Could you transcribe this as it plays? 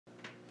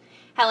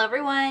Hello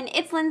everyone,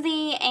 it's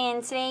Lindsay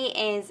and today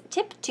is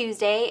Tip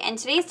Tuesday, and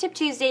today's Tip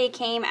Tuesday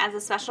came as a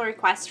special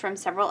request from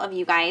several of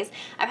you guys.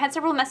 I've had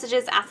several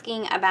messages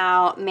asking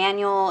about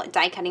manual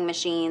die cutting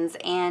machines,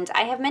 and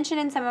I have mentioned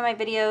in some of my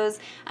videos,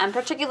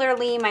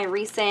 particularly my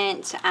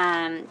recent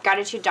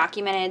Gratitude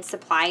Documented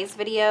Supplies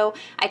video,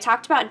 I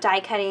talked about die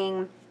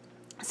cutting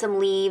some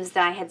leaves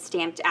that I had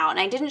stamped out, and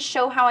I didn't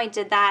show how I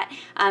did that,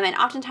 and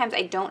oftentimes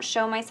I don't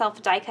show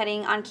myself die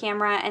cutting on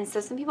camera, and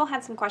so some people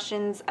had some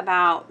questions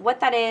about what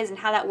that is and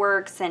how that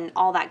works and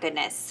all that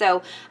goodness.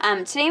 So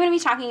today I'm going to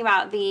be talking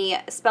about the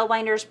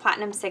Spellbinder's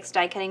Platinum 6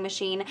 die cutting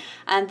machine.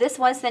 This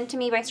was sent to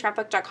me by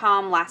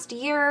scrapbook.com last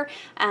year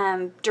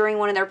during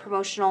one of their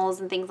promotionals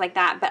and things like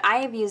that, but I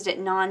have used it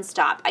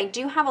non-stop. I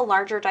do have a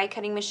larger die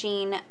cutting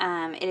machine.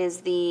 It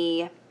is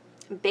the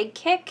Big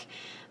Kick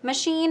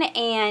machine,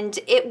 and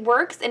it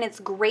works and it's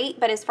great,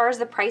 but as far as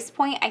the price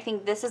point, I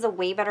think this is a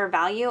way better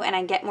value and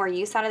I get more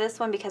use out of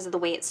this one because of the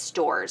way it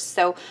stores.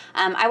 So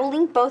I will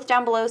link both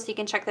down below so you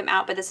can check them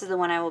out, but this is the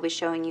one I will be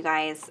showing you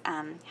guys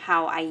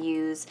how I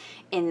use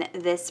in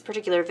this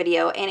particular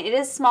video, and it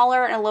is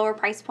smaller and a lower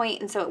price point,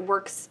 and so it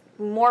works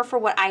more for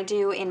what I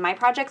do in my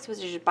projects,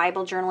 which is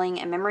Bible journaling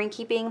and memory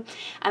keeping.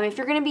 If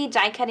you're going to be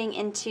die cutting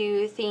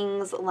into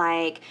things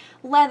like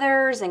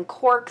leathers and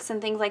corks and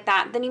things like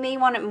that, then you may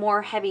want a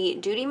more heavy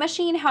duty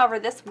machine. However,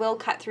 this will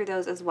cut through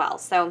those as well.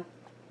 So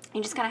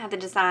you just kind of have to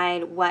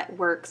decide what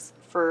works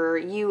for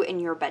you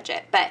and your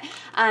budget. But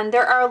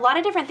there are a lot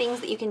of different things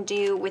that you can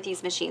do with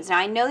these machines. Now,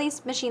 I know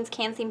these machines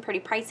can seem pretty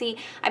pricey.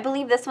 I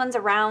believe this one's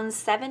around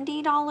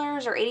 $70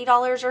 or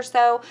 $80 or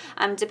so,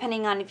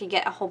 depending on if you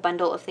get a whole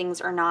bundle of things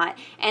or not.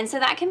 And so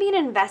that can be an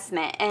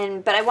investment.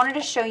 But I wanted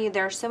to show you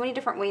there are so many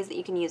different ways that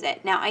you can use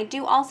it. Now, I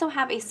do also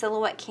have a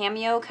Silhouette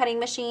Cameo cutting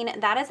machine.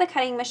 That is a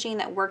cutting machine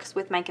that works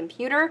with my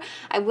computer.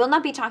 I will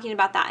not be talking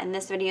about that in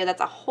this video.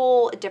 That's a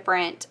whole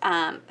different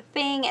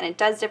thing, and it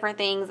does different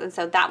things, and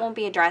so that won't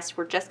be addressed.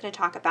 We're just going to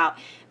talk about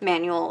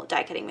manual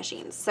die cutting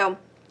machines. So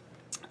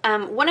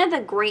one of the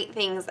great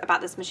things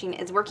about this machine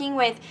is working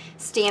with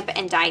stamp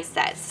and die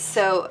sets.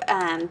 So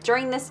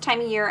during this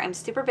time of year, I'm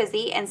super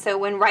busy, and so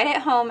when Right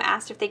at Home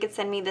asked if they could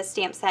send me the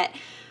stamp set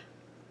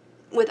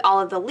with all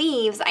of the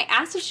leaves, I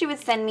asked if she would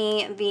send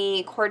me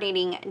the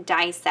coordinating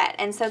die set.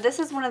 And so this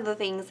is one of the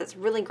things that's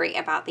really great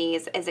about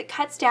these is it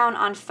cuts down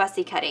on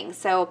fussy cutting.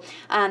 So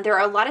there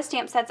are a lot of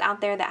stamp sets out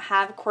there that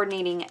have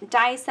coordinating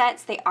die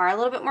sets. They are a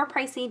little bit more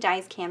pricey.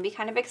 Dies can be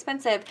kind of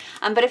expensive.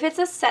 But if it's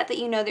a set that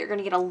you know that you're going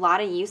to get a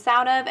lot of use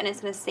out of and it's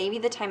going to save you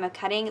the time of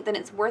cutting, then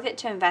it's worth it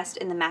to invest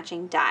in the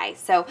matching die.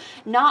 So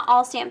not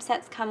all stamp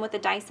sets come with a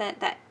die set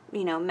that,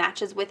 you know,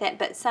 matches with it,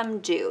 but some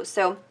do.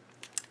 So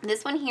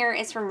this one here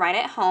is from Right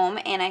at Home,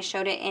 and I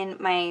showed it in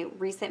my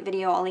recent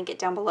video. I'll link it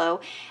down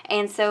below.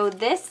 And so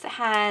this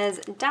has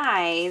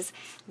dies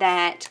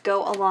that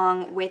go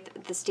along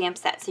with the stamp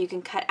set, so you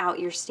can cut out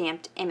your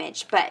stamped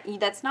image. But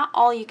that's not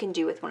all you can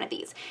do with one of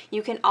these.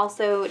 You can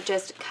also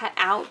just cut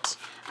out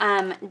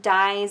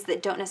dies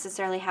that don't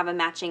necessarily have a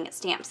matching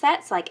stamp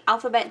set, so like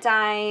alphabet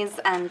dies.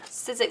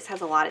 Sizzix has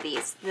a lot of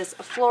these. This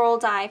floral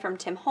die from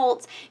Tim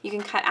Holtz, you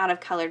can cut out of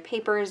colored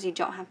papers. You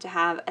don't have to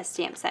have a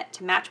stamp set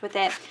to match with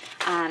it.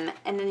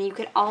 And then you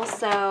could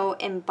also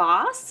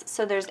emboss.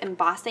 So there's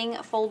embossing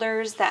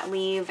folders that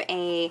leave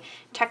a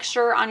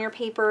texture on your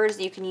papers.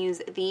 You can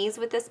use these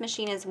with this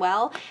machine as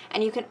well.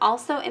 And you can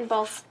also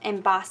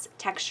emboss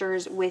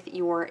textures with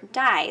your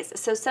dies.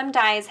 So some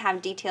dies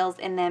have details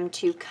in them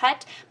to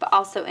cut, but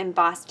also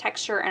emboss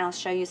texture, and I'll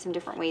show you some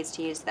different ways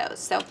to use those.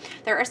 So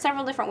there are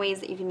several different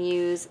ways that you can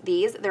use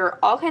these. There are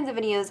all kinds of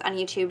videos on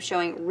YouTube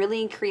showing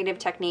really creative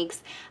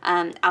techniques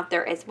out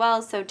there as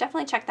well. So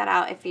definitely check that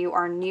out if you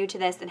are new to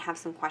this and have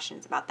some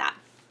questions about that.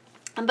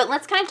 But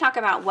let's kind of talk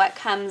about what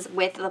comes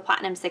with the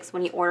Platinum 6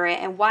 when you order it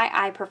and why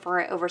I prefer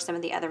it over some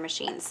of the other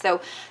machines.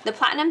 So the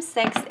Platinum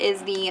 6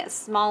 is the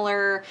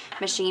smaller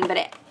machine, but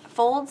it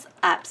folds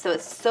up, so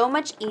it's so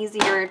much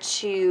easier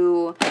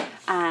to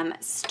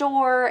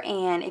store,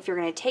 and if you're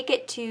going to take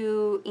it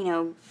to, you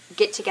know,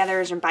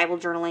 get-togethers and Bible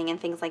journaling and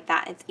things like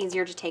that, it's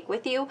easier to take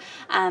with you.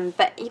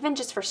 But even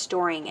just for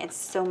storing, it's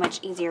so much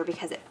easier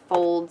because it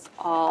folds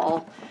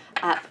all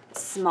up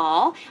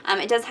small.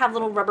 It does have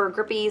little rubber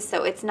grippies,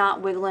 so it's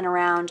not wiggling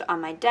around on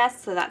my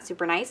desk, so that's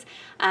super nice.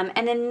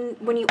 And then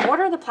when you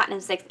order the Platinum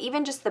 6,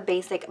 even just the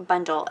basic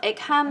bundle, it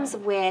comes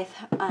with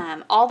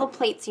all the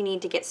plates you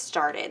need to get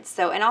started.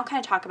 So, and I'll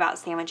kind of talk about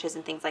sandwiches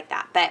and things like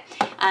that, but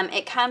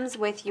it comes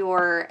with your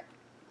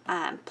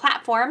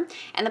platform,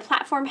 and the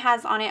platform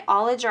has on it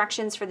all the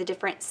directions for the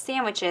different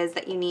sandwiches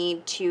that you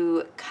need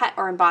to cut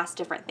or emboss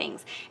different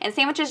things. And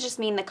sandwiches just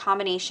mean the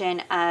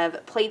combination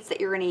of plates that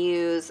you're going to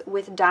use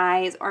with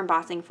dies or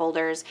embossing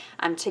folders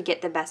to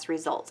get the best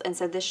results. And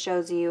so this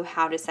shows you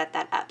how to set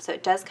that up. So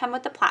it does come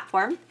with the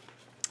platform.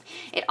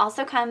 It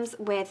also comes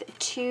with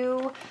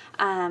two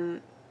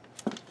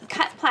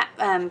cut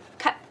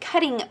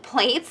cutting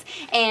plates,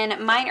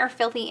 and mine are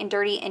filthy and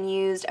dirty and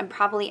used. I'm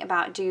probably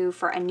about due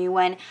for a new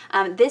one.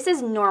 This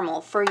is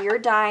normal for your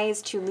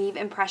dies to leave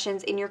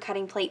impressions in your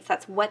cutting plates.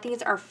 That's what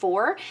these are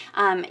for.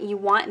 You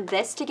want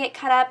this to get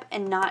cut up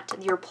and not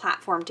your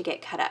platform to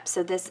get cut up.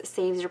 So this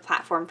saves your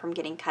platform from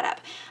getting cut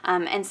up.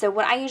 And so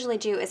what I usually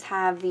do is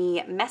have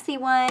the messy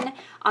one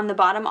on the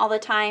bottom all the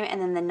time,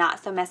 and then the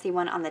not so messy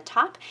one on the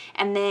top.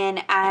 And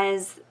then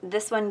as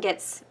this one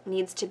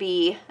needs to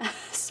be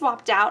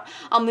swapped out,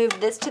 I'll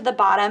move this to the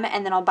bottom,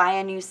 and then I'll buy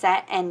a new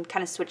set and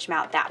kind of switch them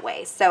out that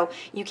way. So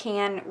you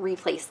can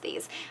replace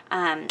these.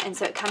 And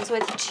so it comes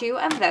with 2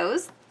 of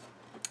those.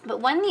 But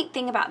one neat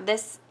thing about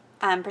this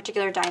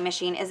particular die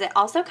machine is it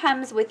also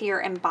comes with your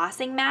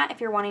embossing mat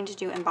if you're wanting to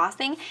do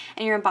embossing,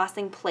 and your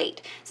embossing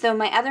plate. So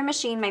my other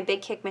machine, my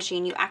Big Kick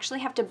machine, you actually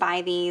have to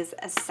buy these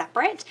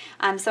separate.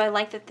 So I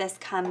like that this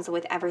comes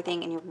with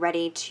everything and you're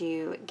ready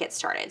to get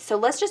started. So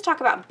let's just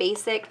talk about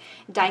basic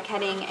die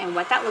cutting and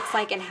what that looks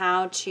like and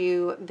how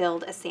to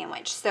build a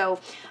sandwich. So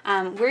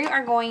we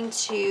are going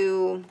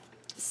to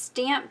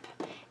stamp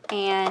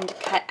and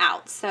cut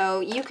out. So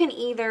you can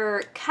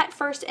either cut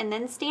first and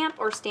then stamp,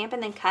 or stamp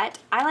and then cut.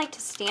 I like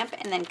to stamp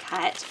and then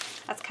cut.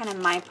 That's kind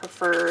of my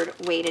preferred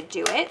way to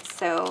do it.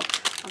 So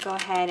I'll go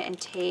ahead and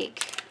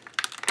take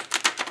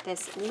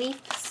this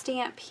leaf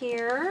stamp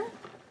here.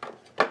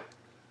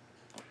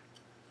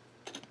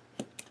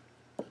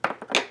 I'll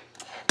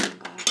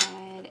go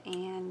ahead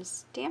and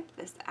stamp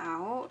this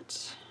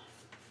out.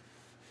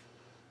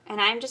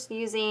 And I'm just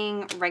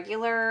using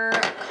regular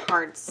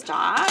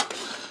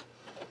cardstock.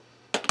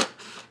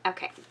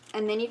 Okay,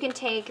 and then you can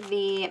take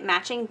the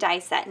matching die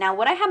set. Now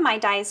what I have my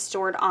dies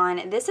stored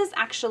on, this is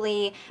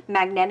actually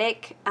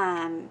magnetic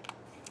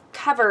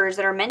covers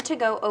that are meant to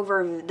go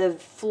over the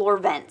floor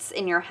vents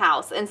in your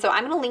house. And so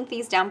I'm going to link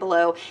these down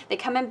below. They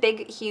come in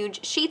big,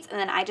 huge sheets, and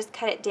then I just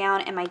cut it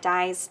down and my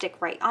dies stick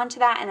right onto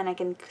that, and then I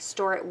can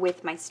store it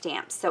with my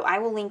stamps. So I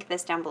will link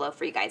this down below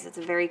for you guys. It's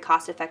a very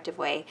cost-effective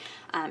way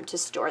to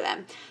store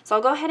them. So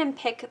I'll go ahead and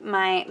pick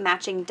my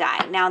matching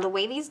die. Now the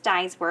way these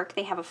dies work,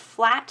 they have a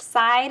flat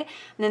side,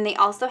 and then they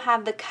also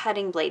have the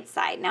cutting blade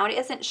side. Now it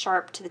isn't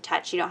sharp to the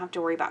touch. You don't have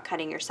to worry about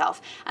cutting yourself,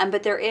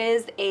 but there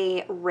is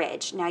a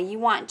ridge. Now you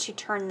want to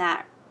turn that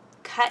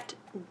cut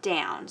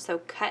down, so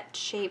cut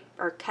shape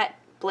or cut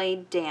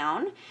blade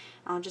down.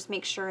 I'll just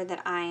make sure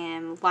that I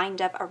am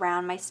lined up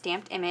around my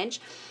stamped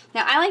image.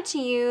 Now I like to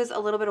use a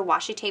little bit of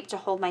washi tape to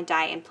hold my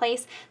die in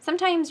place.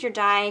 Sometimes your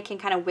die can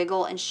kind of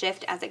wiggle and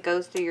shift as it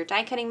goes through your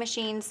die cutting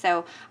machine,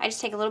 so I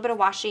just take a little bit of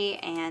washi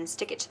and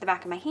stick it to the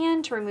back of my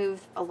hand to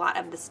remove a lot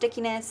of the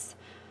stickiness,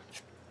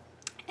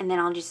 and then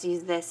I'll just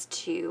use this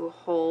to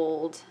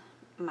hold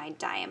my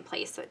die in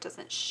place so it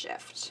doesn't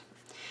shift.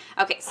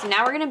 Okay, so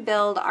now we're going to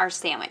build our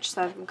sandwich.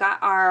 So we've got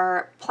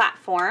our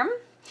platform,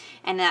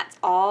 and that's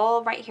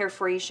all right here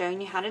for you, showing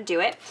you how to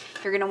do it.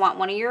 You're going to want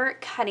one of your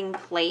cutting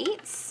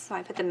plates. So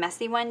I put the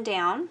messy one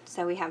down.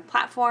 So we have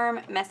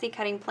platform, messy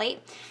cutting plate.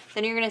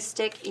 Then you're going to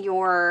stick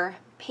your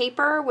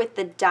paper with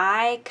the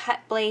die cut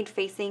blade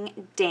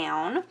facing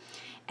down,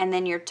 and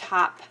then your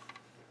top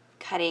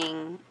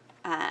cutting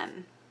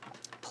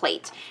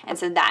plate. And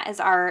so that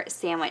is our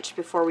sandwich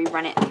before we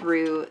run it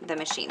through the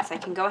machine. So I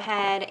can go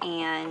ahead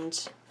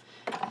and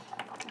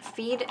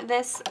feed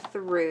this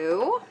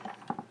through.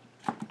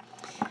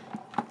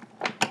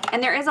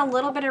 And there is a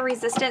little bit of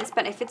resistance,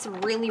 but if it's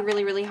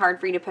really hard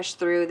for you to push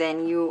through,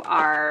 then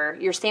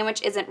your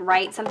sandwich isn't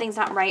right, something's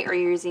not right, or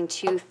you're using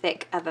too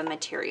thick of a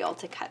material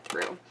to cut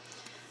through.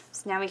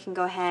 So now we can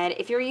go ahead,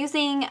 if you're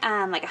using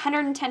like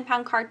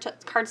 110-pound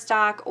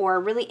cardstock or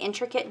really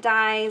intricate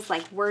dies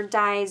like word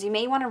dies, you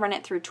may want to run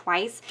it through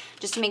twice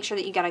just to make sure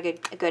that you got a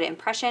good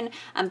impression.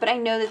 But I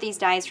know that these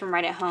dies from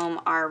Right at Home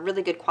are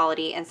really good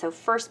quality, and so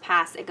first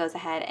pass it goes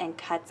ahead and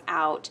cuts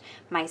out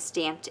my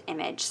stamped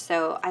image.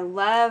 So I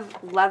love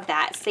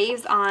that.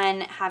 Saves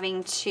on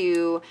having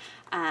to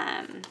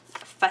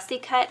fussy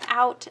cut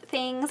out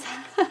things.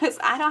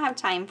 I don't have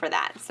time for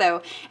that.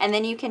 So, and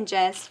then you can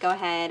just go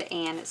ahead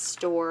and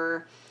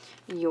store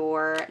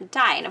your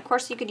die. And of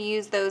course you could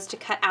use those to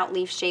cut out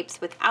leaf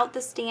shapes without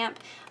the stamp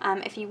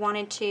if you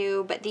wanted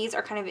to, but these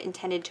are kind of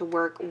intended to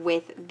work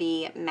with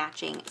the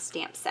matching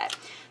stamp set.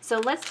 So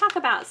let's talk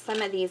about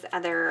some of these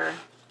other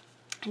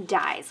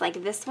dies,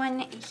 like this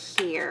one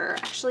here.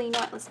 Actually, you know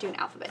what, let's do an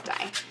alphabet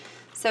die.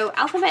 So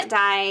alphabet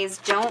dies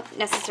don't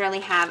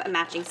necessarily have a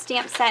matching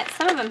stamp set.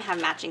 Some of them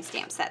have matching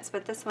stamp sets,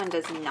 but this one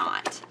does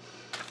not.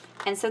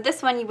 And so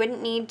this one you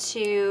wouldn't need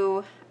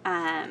to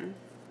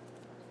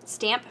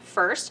stamp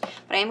first,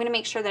 but I am going to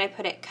make sure that I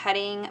put it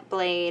cutting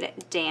blade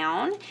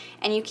down.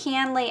 And you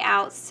can lay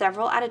out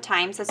several at a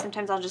time, so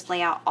sometimes I'll just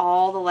lay out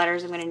all the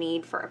letters I'm going to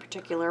need for a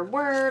particular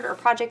word or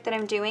project that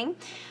I'm doing.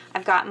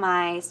 I've got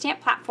my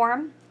stamp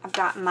platform. I've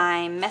got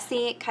my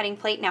messy cutting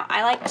plate. Now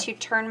I like to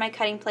turn my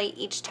cutting plate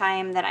each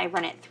time that I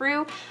run it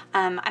through.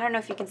 I don't know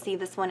if you can see,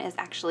 this one is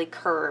actually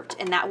curved,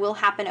 and that will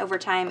happen over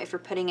time if you're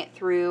putting it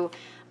through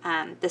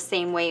the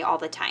same way all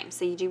the time.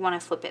 So you do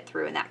want to flip it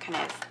through, and that kind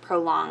of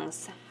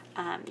prolongs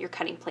your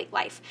cutting plate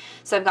life.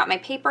 So I've got my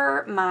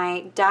paper,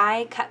 my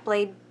die cut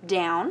blade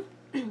down.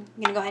 I'm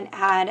gonna go ahead and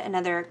add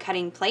another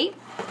cutting plate,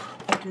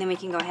 and then we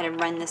can go ahead and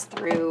run this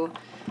through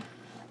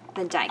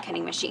the die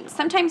cutting machine.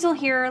 Sometimes you'll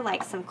hear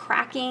like some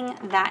cracking.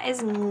 That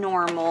is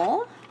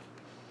normal.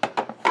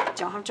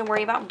 Don't have to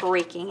worry about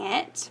breaking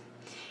it.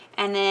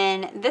 And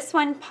then this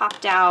one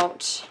popped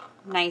out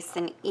nice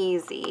and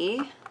easy.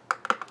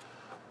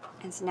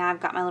 And so now I've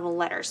got my little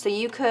letters. So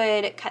you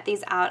could cut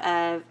these out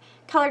of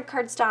colored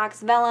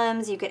cardstocks,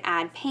 vellums. You could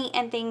add paint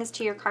and things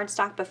to your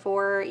cardstock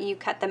before you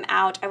cut them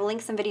out. I will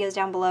link some videos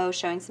down below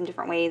showing some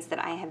different ways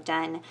that I have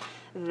done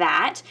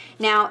that.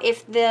 Now,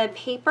 if the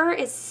paper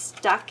is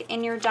stuck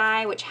in your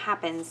die, which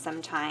happens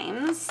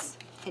sometimes,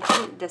 it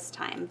didn't this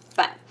time,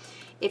 but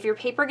if your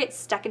paper gets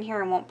stuck in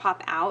here and won't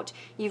pop out,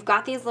 you've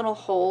got these little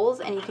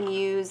holes, and you can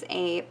use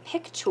a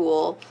pick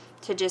tool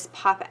to just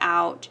pop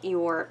out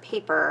your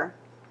paper,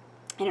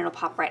 and it'll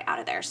pop right out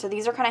of there. So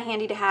these are kind of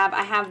handy to have.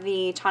 I have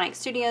the Tonic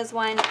Studios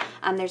one.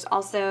 There's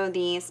also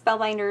the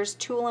Spellbinders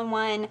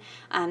tool-in-one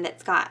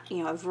that's got,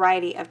 you know, a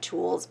variety of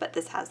tools, but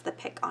this has the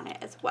pick on it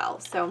as well.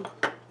 So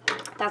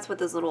that's what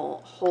those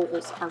little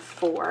holes are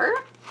for.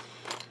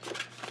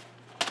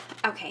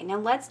 Okay, now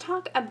let's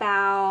talk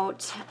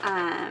about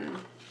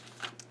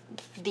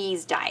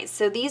these dies.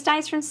 So these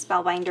dies from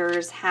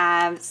Spellbinders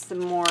have some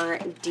more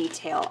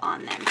detail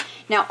on them.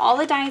 Now, all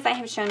the dies I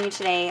have shown you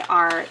today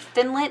are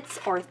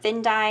thinlits or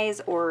thin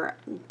dies or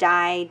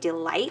die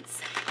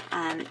delights.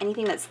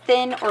 Anything that's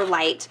thin or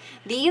light.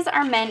 These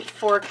are meant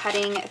for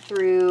cutting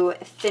through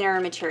thinner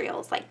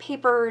materials like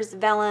papers,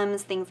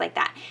 vellums, things like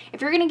that.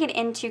 If you're going to get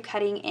into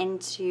cutting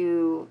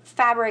into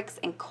fabrics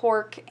and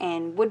cork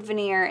and wood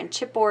veneer and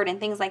chipboard and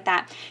things like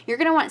that, you're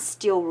going to want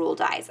steel rule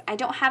dies. I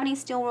don't have any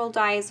steel rule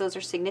dies. Those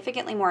are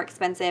significantly more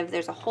expensive.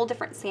 There's a whole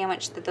different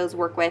sandwich that those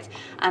work with.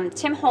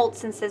 Tim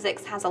Holtz and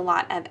Sizzix has a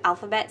lot of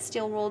alphabet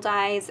steel rule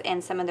dies,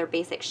 and some of their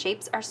basic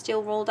shapes are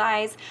steel rule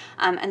dies.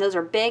 And those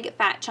are big,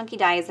 fat, chunky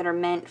dies that are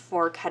meant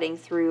for cutting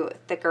through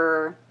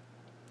thicker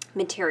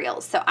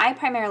materials. So I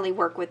primarily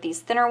work with these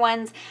thinner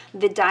ones.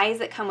 The dies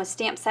that come with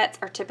stamp sets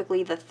are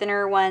typically the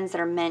thinner ones that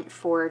are meant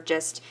for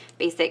just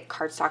basic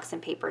cardstocks and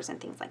papers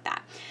and things like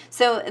that.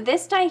 So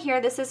this die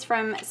here, this is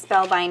from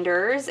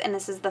Spellbinders, and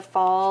this is the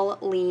Fall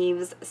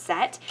Leaves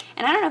set.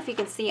 And I don't know if you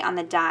can see on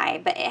the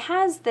die, but it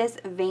has this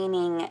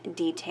veining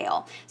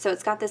detail. So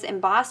it's got this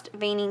embossed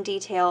veining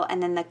detail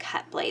and then the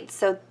cut blade.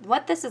 So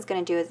what this is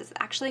going to do is it's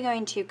actually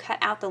going to cut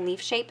out the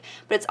leaf shape,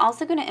 but it's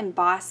also going to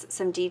emboss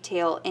some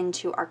detail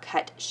into our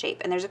cut shape.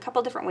 And there's a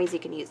couple different ways you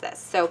can use this.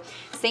 So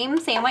same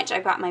sandwich,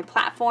 I've got my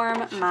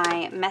platform,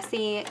 my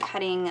messy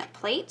cutting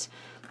plate.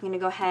 I'm going to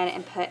go ahead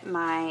and put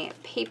my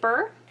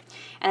paper,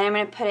 and then I'm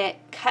going to put it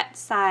cut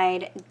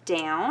side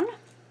down.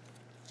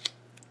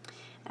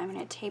 I'm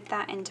going to tape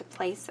that into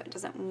place so it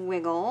doesn't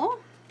wiggle.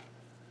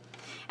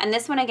 And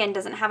this one again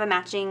doesn't have a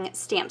matching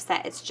stamp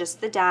set, it's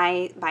just the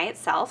die by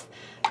itself.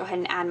 Go ahead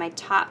and add my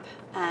top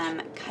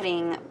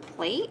cutting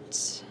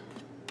plate.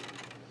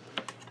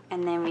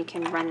 And then we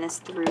can run this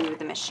through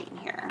the machine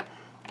here.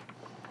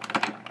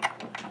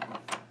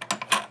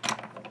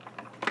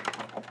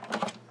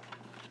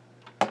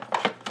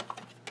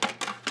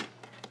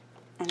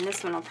 And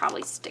this one will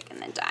probably stick in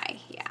the die,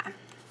 yeah.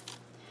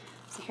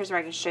 So here's where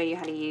I can show you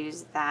how to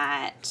use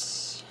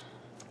that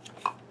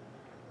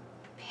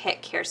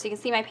pick here. So you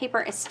can see my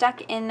paper is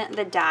stuck in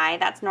the die.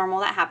 That's normal,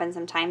 that happens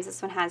sometimes.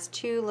 This one has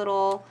two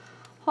little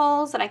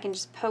holes that I can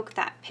just poke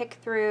that pick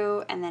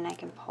through, and then I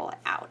can pull it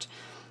out.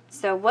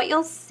 So what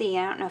you'll see,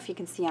 I don't know if you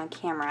can see on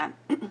camera,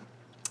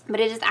 but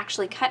it is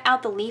actually cut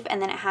out the leaf,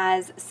 and then it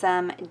has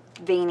some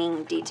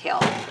veining detail.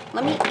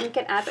 Let me ink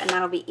it up, and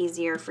that'll be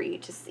easier for you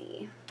to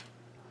see.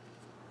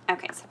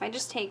 Okay, so if I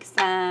just take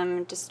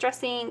some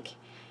Distress ink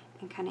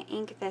and kind of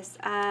ink this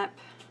up,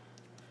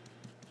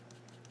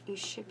 you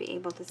should be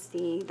able to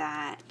see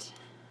that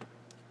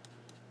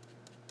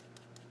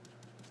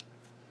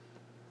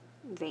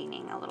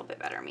veining a little bit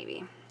better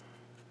maybe.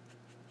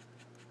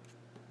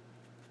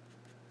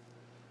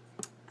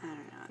 I don't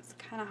know, it's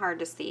kind of hard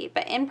to see,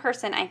 but in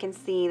person I can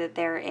see that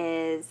there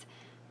is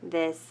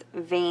this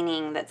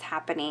veining that's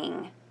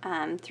happening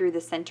through the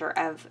center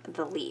of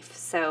the leaf.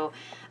 So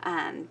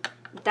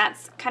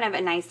that's kind of a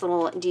nice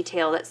little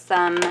detail that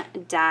some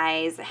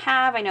dies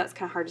have. I know it's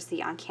kind of hard to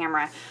see on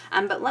camera,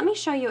 but let me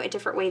show you a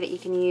different way that you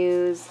can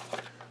use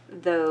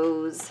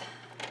those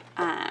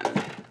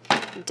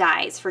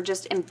dies for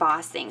just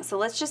embossing. So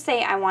let's just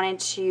say I wanted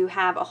to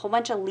have a whole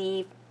bunch of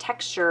leaf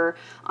texture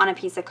on a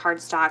piece of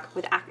cardstock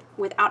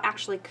without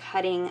actually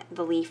cutting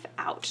the leaf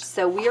out.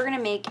 So we are going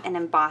to make an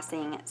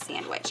embossing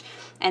sandwich.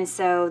 And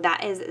so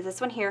that is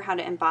this one here, how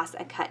to emboss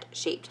a cut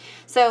shaped.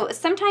 So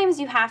sometimes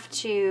you have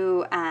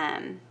to,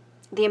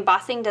 the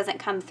embossing doesn't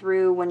come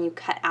through when you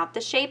cut out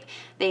the shape.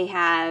 They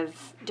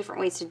have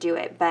different ways to do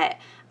it, but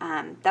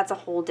that's a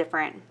whole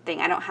different thing.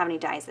 I don't have any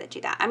dies that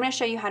do that. I'm going to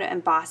show you how to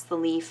emboss the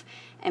leaf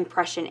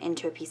impression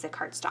into a piece of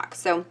cardstock.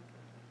 So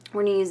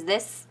we're going to use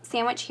this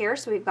sandwich here.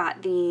 So we've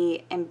got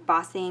the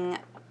embossing,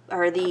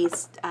 or the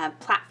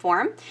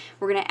platform.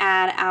 We're going to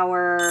add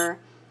our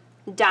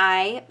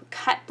die,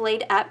 cut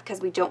blade up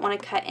because we don't want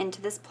to cut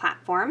into this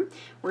platform.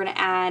 We're going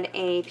to add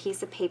a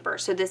piece of paper.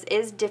 So this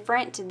is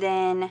different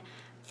than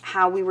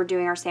how we were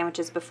doing our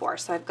sandwiches before.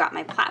 So I've got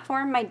my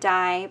platform, my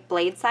die,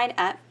 blade side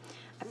up,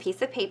 a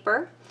piece of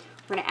paper.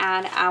 We're going to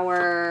add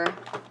our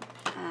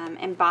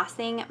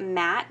embossing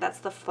mat. That's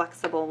the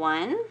flexible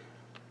one.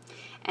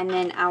 And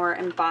then our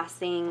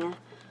embossing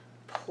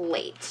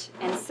plate.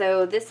 And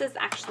so this is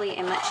actually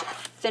a much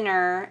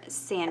thinner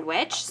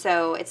sandwich,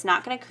 so it's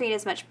not going to create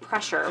as much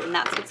pressure, and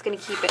that's what's going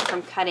to keep it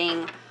from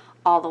cutting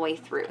all the way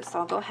through. So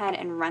I'll go ahead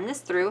and run this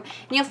through,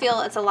 and you'll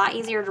feel it's a lot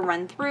easier to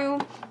run through,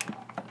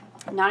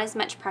 not as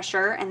much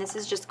pressure, and this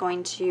is just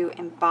going to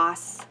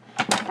emboss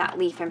that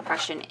leaf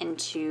impression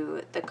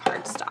into the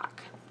cardstock.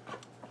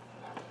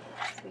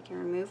 So we can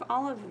remove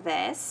all of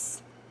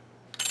this.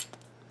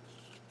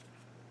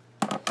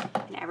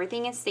 And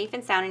everything is safe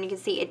and sound, and you can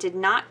see it did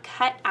not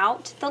cut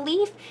out the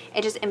leaf,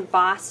 it just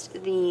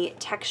embossed the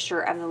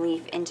texture of the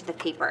leaf into the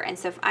paper. And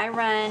so if I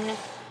run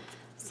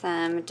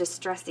some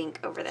Distress ink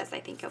over this, I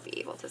think you'll be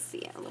able to see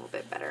it a little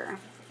bit better.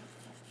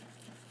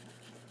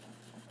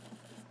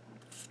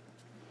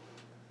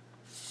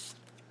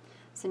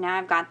 So now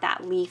I've got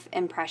that leaf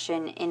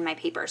impression in my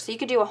paper. So you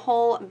could do a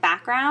whole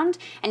background,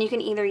 and you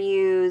can either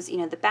use, you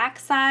know, the back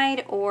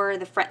side or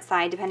the front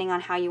side, depending on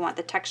how you want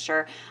the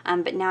texture.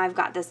 But now I've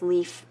got this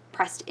leaf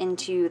pressed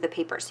into the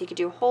paper. So you could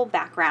do a whole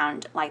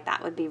background like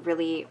that. Would be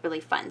really, really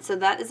fun. So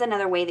that is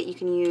another way that you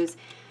can use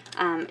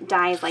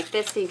dies like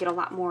this, so you get a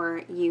lot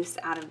more use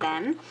out of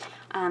them.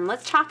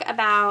 Let's talk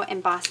about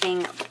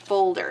embossing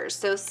folders.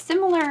 So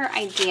similar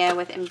idea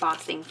with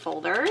embossing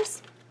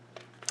folders.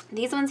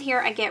 These ones here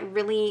I get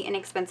really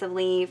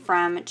inexpensively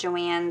from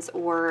Joann's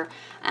or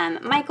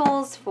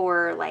Michael's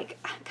for like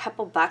a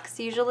couple bucks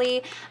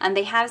usually.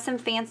 They have some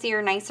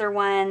fancier, nicer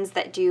ones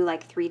that do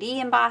like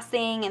 3D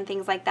embossing and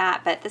things like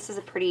that, but this is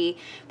a pretty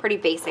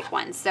basic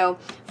one. So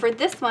for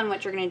this one,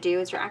 what you're going to do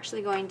is you're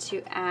actually going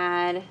to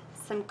add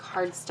some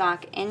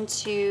cardstock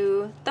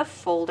into the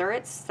folder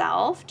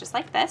itself, just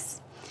like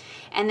this.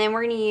 And then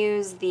we're going to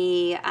use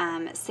the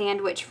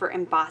sandwich for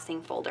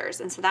embossing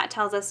folders. And so that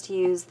tells us to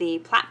use the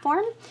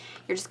platform.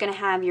 You're just going to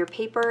have your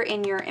paper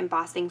in your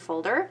embossing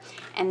folder,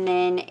 and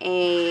then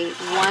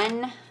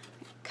one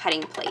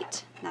cutting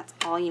plate. That's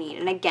all you need.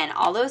 And again,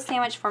 all those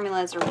sandwich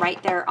formulas are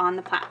right there on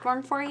the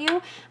platform for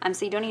you,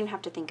 so you don't even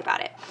have to think about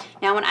it.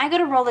 Now, when I go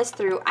to roll this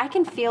through, I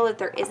can feel that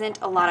there isn't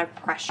a lot of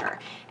pressure,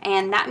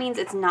 and that means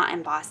it's not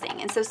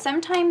embossing. And so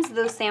sometimes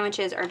those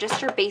sandwiches are just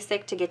your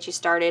basic to get you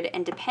started,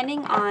 and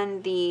depending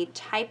on the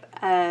type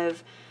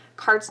of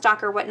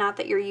cardstock or whatnot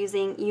that you're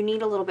using, you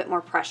need a little bit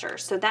more pressure.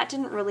 So that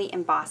didn't really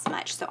emboss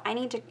much, so I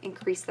need to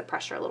increase the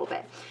pressure a little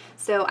bit.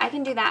 So I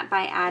can do that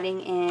by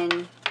adding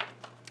in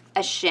a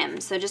shim.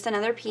 So just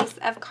another piece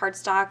of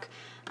cardstock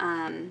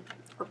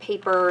or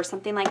paper or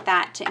something like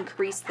that to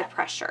increase the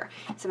pressure.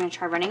 So I'm going to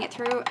try running it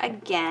through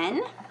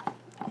again.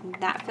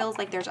 That feels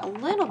like there's a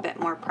little bit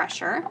more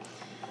pressure.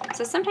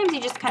 So sometimes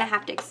you just kind of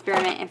have to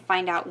experiment and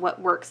find out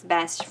what works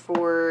best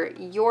for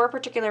your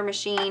particular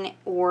machine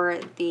or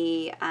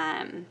the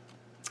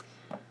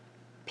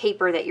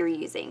paper that you're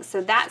using.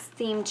 So that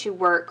seemed to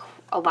work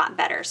a lot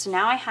better. So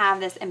now I have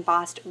this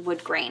embossed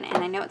wood grain, and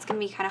I know it's going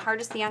to be kind of hard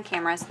to see on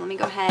camera, so let me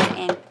go ahead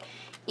and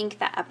ink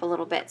that up a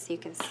little bit so you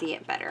can see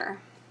it better.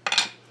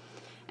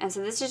 And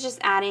so this is just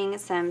adding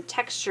some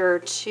texture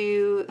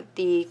to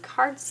the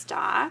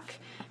cardstock,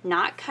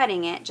 not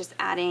cutting it, just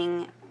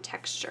adding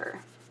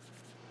texture.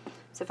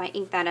 So if I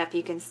ink that up,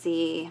 you can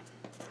see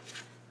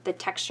the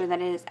texture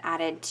that is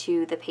added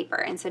to the paper.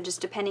 And so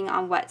just depending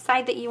on what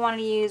side that you want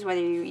to use,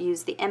 whether you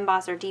use the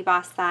emboss or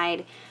deboss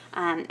side,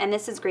 and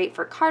this is great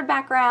for card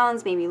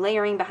backgrounds, maybe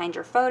layering behind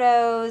your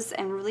photos,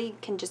 and really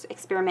can just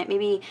experiment,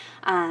 maybe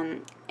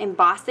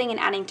embossing and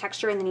adding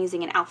texture and then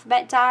using an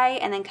alphabet die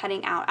and then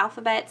cutting out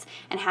alphabets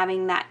and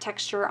having that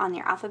texture on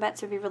your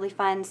alphabets would be really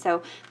fun.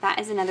 So that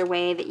is another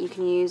way that you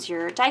can use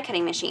your die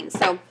cutting machine.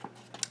 So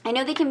I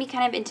know they can be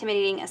kind of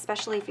intimidating,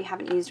 especially if you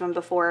haven't used one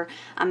before,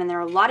 and there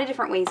are a lot of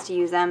different ways to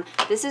use them.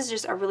 This is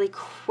just a really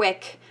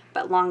quick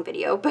but long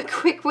video, but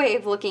quick way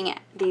of looking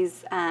at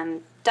these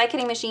die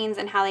cutting machines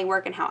and how they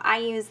work and how I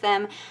use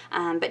them.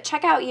 But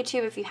check out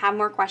YouTube if you have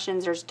more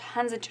questions. There's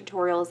tons of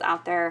tutorials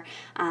out there,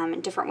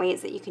 different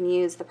ways that you can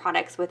use the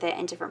products with it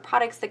and different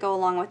products that go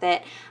along with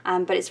it.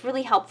 But it's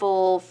really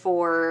helpful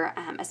for,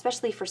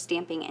 especially for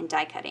stamping and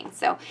die cutting.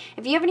 So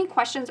if you have any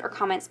questions or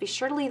comments, be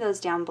sure to leave those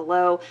down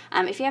below.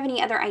 If you have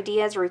any other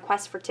ideas or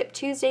requests for Tip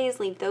Tuesdays,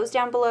 leave those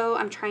down below.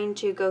 I'm trying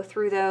to go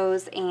through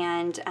those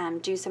and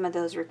do some of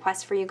those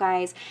requests for you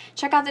guys.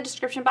 Check out the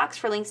description box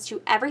for links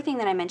to everything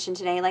that I mentioned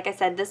today. Like I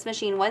said, this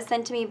machine was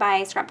sent to me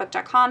by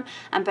scrapbook.com,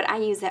 but I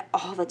use it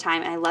all the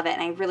time and I love it,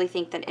 and I really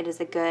think that it is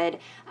a good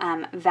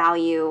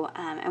value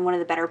and one of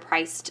the better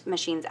priced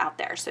machines out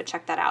there, so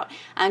check that out.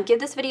 Give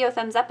this video a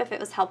thumbs up if it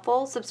was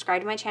helpful,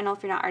 subscribe to my channel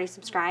if you're not already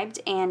subscribed,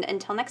 and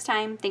until next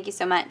time, thank you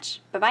so much.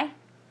 Bye-bye.